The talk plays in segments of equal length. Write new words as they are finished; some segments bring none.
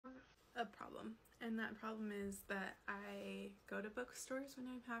and that problem is that I go to bookstores when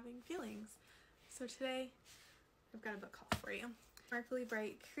I'm having feelings. So today, I've got a book haul for you. Sparkly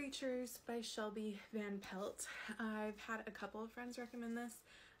Bright Creatures by Shelby Van Pelt. I've had a couple of friends recommend this.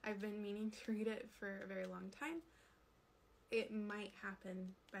 I've been meaning to read it for a very long time. It might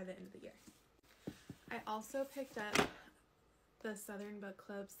happen by the end of the year. I also picked up the Southern Book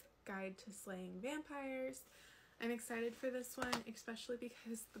Club's Guide to Slaying Vampires. I'm excited for this one, especially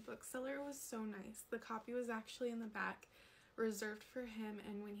because the bookseller was so nice. The copy was actually in the back, reserved for him,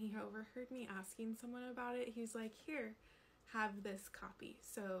 and when he overheard me asking someone about it, he's like, here, have this copy.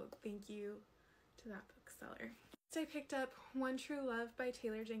 So thank you to that bookseller. So I picked up One True Love by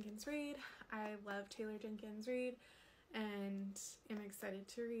Taylor Jenkins Reid. I love Taylor Jenkins Reid and am excited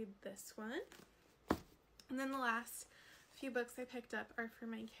to read this one. And then the last few books I picked up are for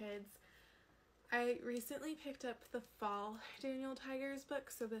my kids. I recently picked up the fall Daniel Tiger's book,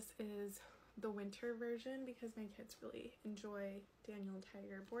 so this is the winter version because my kids really enjoy Daniel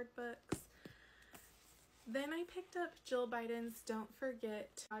Tiger board books. Then I picked up Jill Biden's Don't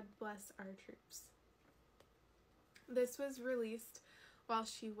Forget, God Bless Our Troops. This was released while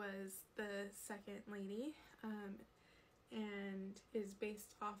she was the second lady, and is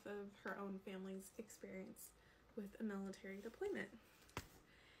based off of her own family's experience with a military deployment.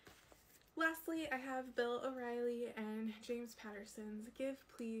 Lastly, I have Bill O'Reilly and James Patterson's Give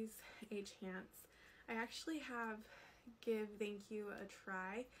Please a Chance. I actually have Give Thank You a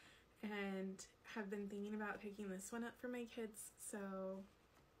Try and have been thinking about picking this one up for my kids, so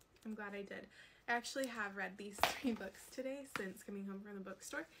I'm glad I did. I actually have read these 3 books today since coming home from the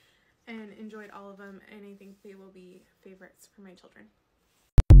bookstore and enjoyed all of them, and I think they will be favorites for my children.